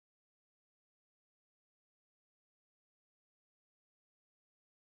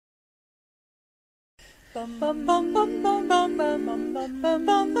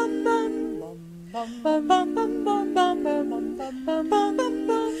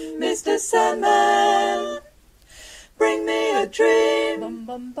Mr. Sandman, bring me a dream.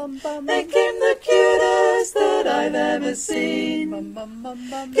 Make him the cutest that I've ever seen.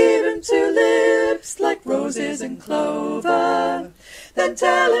 Give him two lips like roses and clover. Then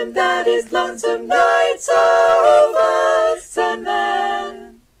tell him that his lonesome nights are over.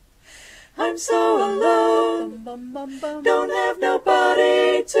 Sandman, I'm so alone. Don't have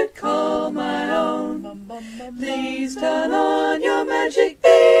nobody to call my own. Please turn on your magic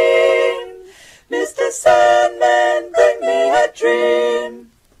beam. Mr. Sandman, bring me a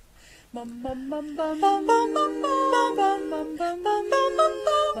dream.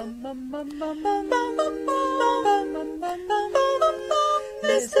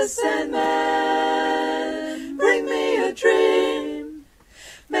 Mr. Sandman, bring me a dream.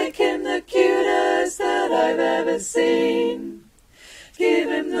 Make him the cutest that I've ever seen. Give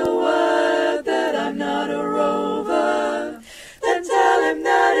him the word that I'm not a rover. Then tell him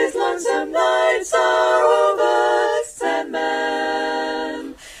that his lonesome nights are over.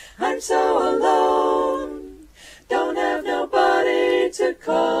 Sandman, I'm so alone. Don't have nobody to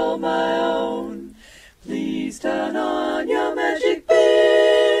call my own. Please turn on your magic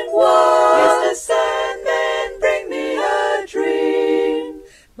beam. Whoa. Mr. Sandman, bring me a dream.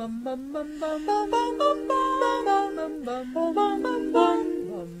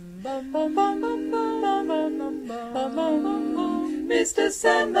 Mr.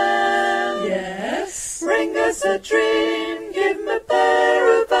 Sandman, Yes? bring us a dream. Give him a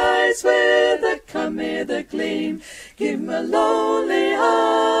pair of eyes with a come hither gleam. Give him a lonely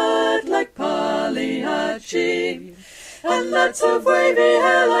heart like Pagliacci, and lots of wavy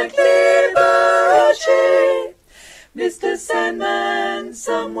hair like Liberace. Mr. Sandman,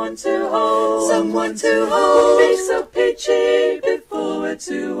 someone to hold, Someone to hold. We'll be so peachy before we're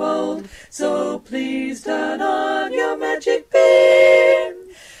too old. So please turn on your magic beam.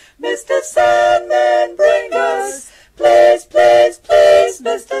 Mr. Sandman, bring us, please, please, please,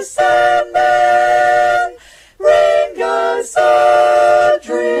 Mr. Sandman.